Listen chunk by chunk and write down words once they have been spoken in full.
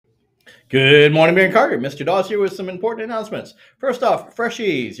Good morning, Mary Carter. Mr. Dawes here with some important announcements. First off,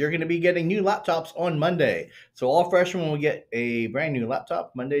 freshies, you're going to be getting new laptops on Monday. So all freshmen will get a brand new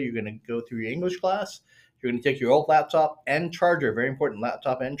laptop. Monday, you're going to go through your English class. You're going to take your old laptop and charger, very important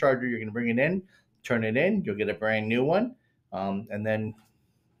laptop and charger. You're going to bring it in, turn it in. You'll get a brand new one, and then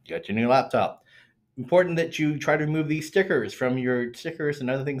you got your new laptop. Important that you try to remove these stickers and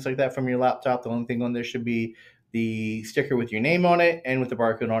other things like that from your laptop. The only thing on there should be the sticker with your name on it and with the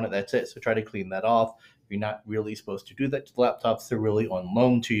barcode on it. That's it. So try to clean that off. You're not really supposed to do that to the laptops. They're really on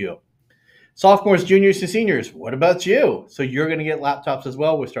loan to you. Sophomores, juniors, and seniors, what about you? So you're going to get laptops as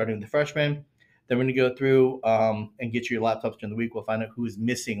well. We're starting with the freshmen. Then we're going to go through and get your laptops during the week. We'll find out who's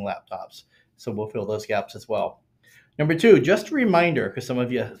missing laptops. So we'll fill those gaps as well. Number two, just a reminder, because some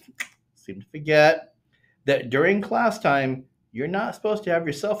of you seem to forget, that during class time, you're not supposed to have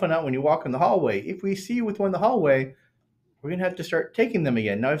your cell phone out when you walk in the hallway. If we see you with one in the hallway, we're going to have to start taking them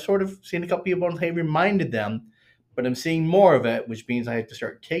again. Now, I've sort of seen a couple people and have reminded them, but I'm seeing more of it, which means I have to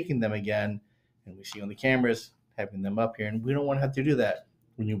start taking them again. And we see on the cameras having them up here, and we don't want to have to do that.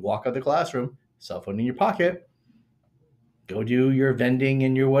 When you walk out of the classroom, cell phone in your pocket, go do your vending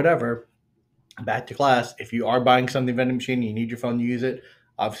and your whatever, back to class. If you are buying something vending machine and you need your phone to use it,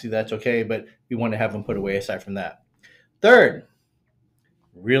 obviously that's okay, but we want to have them put away aside from that. Third,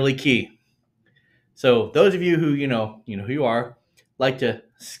 really key. So those of you who you know who you are, like to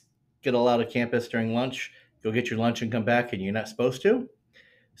skittle out of campus during lunch, go get your lunch and come back, and you're not supposed to.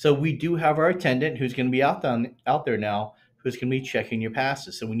 So we do have our attendant who's going to be out there now, who's going to be checking your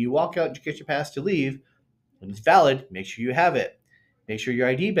passes. So when you walk out and get your pass to leave, when it's valid, make sure you have it. Make sure your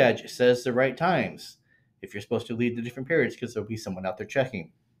ID badge says the right times if you're supposed to lead the different periods, because there'll be someone out there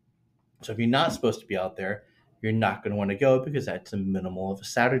checking. So if you're not supposed to be out there, you're not going to want to go, because that's a minimal of a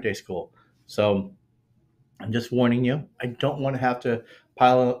Saturday school. So I'm just warning you. I don't want to have to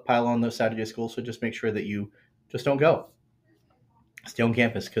pile on those Saturday schools. So just make sure that you just don't go. Stay on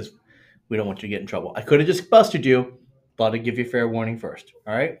campus, because we don't want you to get in trouble. I could have just busted you. Thought I'd give you a fair warning first.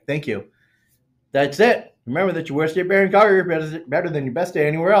 All right. Thank you. That's it. Remember that your worst day at Barron Carter is better than your best day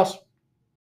anywhere else.